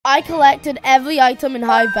I collected every item in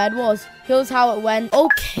Hive Bedwars. Here's how it went.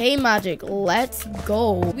 Okay, Magic, let's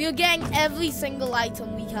go. We are getting every single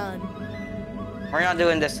item we can. We're not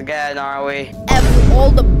doing this again, are we?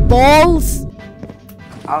 All the balls.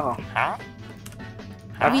 Oh. Huh?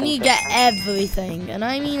 We need to get everything, and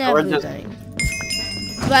I mean everything.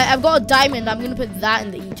 Right, I've got a diamond. I'm gonna put that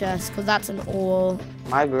in the chest because that's an ore.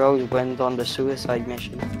 My bro went on the suicide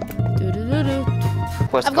mission.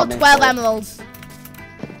 I've got 12 emeralds.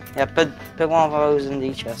 Yeah, put one of those in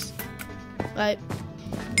the chest. Right.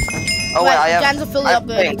 Oh wait, I have. Gens are fully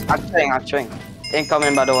upgraded. I'm chewing.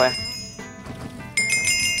 Incoming, by the way.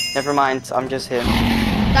 Never mind, I'm just here.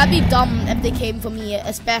 That'd be dumb if they came for me,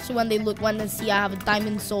 especially when they and see I have a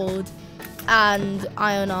diamond sword and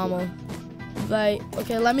iron armor. Right,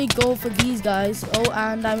 okay, let me go for these guys. Oh,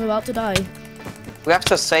 and I'm about to die. We have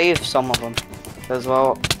to save some of them as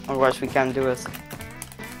well, otherwise we can't do it.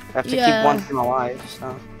 We have to keep one team alive,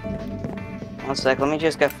 so. 1 sec, let me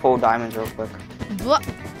just get 4 diamonds real quick. What?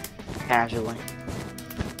 Casually.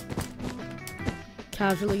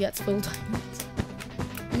 Casually gets full diamonds.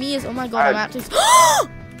 Me is, oh my god, I'm actually.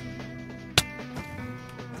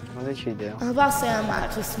 What did you do? I was about to say I'm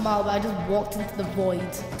actually smart, but I just walked into the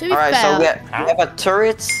void. To be Alright, fair, so we have a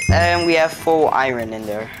turret and we have 4 iron in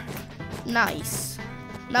there. Nice.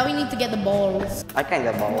 Now we need to get the balls. I can't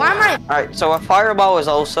get balls. Why am I? Alright, so a fireball is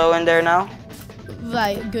also in there now.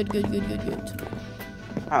 Right, good.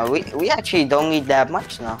 Oh, we actually don't need that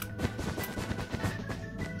much now.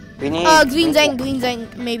 We need. Green zinc,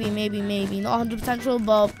 maybe. Not 100% sure,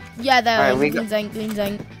 but yeah, there. Right, green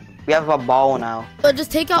zinc. We have a ball now. But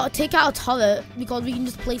just take out a turret because we can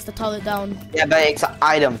just place the turret down. Yeah, but it's an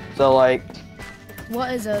item, so like.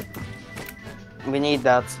 What is it? We need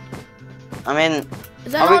that. I mean.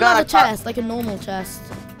 Is that not another chest, like a normal chest?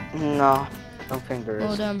 No, don't think there is.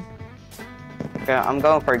 Oh damn. Okay, I'm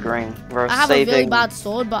going for green. I have a really bad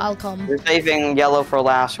sword, but I'll come. We're saving yellow for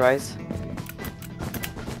last, right?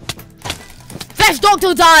 Fetch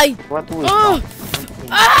doctor die! What was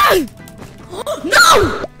that?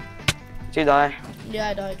 No! Did you die? Yeah,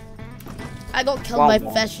 I died. I got killed by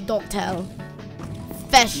Fetch Doctail.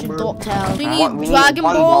 We need Dragon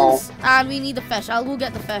Balls and we need the Fetch. I'll go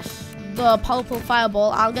get the Fetch. The purple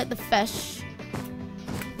fireball, I'll get the Fetch.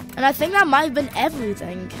 And I think that might have been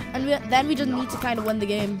everything. And then we just need to kind of win the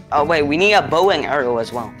game. Oh wait, we need a bow and arrow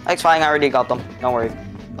as well. That's fine, I already got them. Don't worry.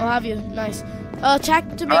 Oh, have you? Nice.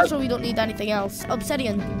 Check to make sure we don't need anything else.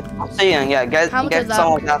 Obsidian, yeah. Get some of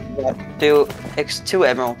that to X2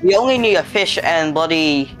 emerald. We only need a fish and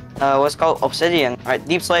bloody what's called obsidian. Alright,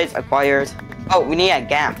 deep slate acquired. Oh, we need a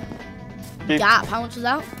gap. Gap? How much is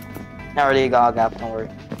that? I already got a gap. Don't worry.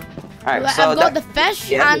 Alright, so I've got the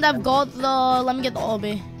fish and I've got the. Let me get the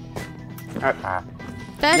obby. Alright.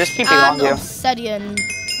 Fish just keep it and on you. Obsidian,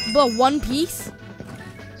 but 1 piece.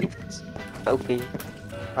 OP.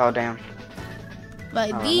 Oh damn.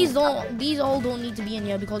 Right, these all don't need to be in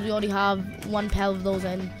here because we already have 1 pair of those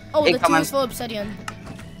in. Oh, the 2 is for obsidian.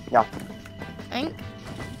 Yeah. Think?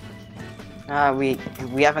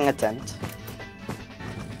 We having a tent.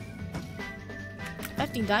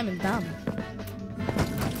 15 diamonds, damn.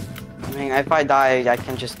 I mean, if I die, I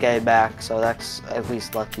can just get it back, so that's at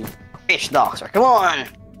least lucky. Fish doctor, come on!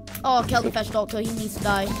 Oh, kill the fish doctor, he needs to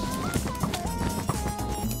die.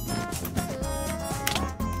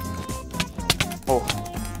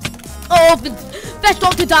 Oh, fish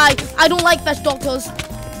doctor die! I don't like fish doctors.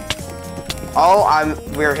 Oh,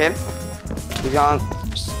 we're him. We're gonna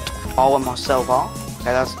follow myself off.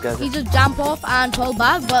 Okay, that's good. He just jumped off and fell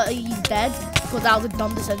back, but he's dead because that was a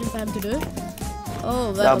dumb decision for him to do.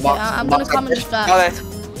 Oh, right, okay, I'm gonna come and distract.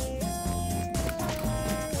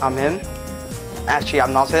 I'm him. Actually,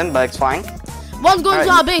 I'm not him, but it's fine. One's going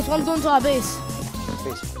to our base.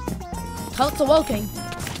 Turrets are working.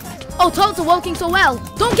 Oh, turrets are working so well.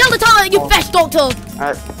 Don't kill the turret, you fish doctor.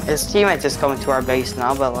 His teammate is coming to our base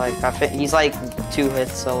now, but like I think he's like 2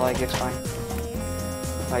 hits, so like it's fine.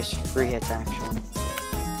 Nice 3 hits actually.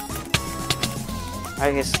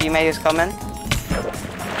 Alright, his teammate is coming.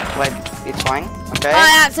 Like it's fine. Okay.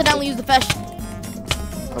 I accidentally used the fish.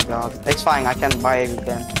 Oh god, it's fine. I can buy it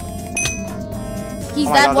again. He's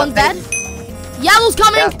dead. One's dead. Yellow's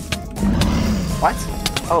coming. Yeah. What?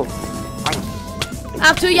 Oh. I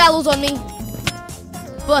have 2 yellows on me.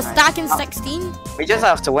 But stacking 16. We just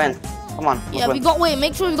have to win. Come on. Yeah, we got. Wait,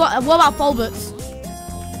 make sure we got. What about full boots?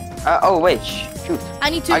 Oh wait, shoot. I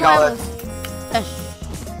need 2 yellows.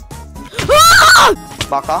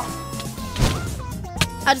 Back off.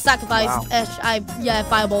 I just sacrificed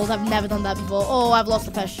fireballs. I've never done that before. Oh, I've lost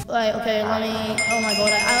the fish. Right, okay, let me. Oh my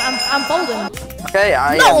god, I'm folding. Okay,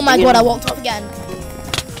 no, oh my god, I walked off again.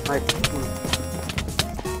 Like,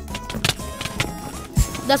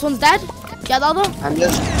 This one's dead. Get the other. and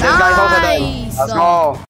this guy's also dead. Let's go.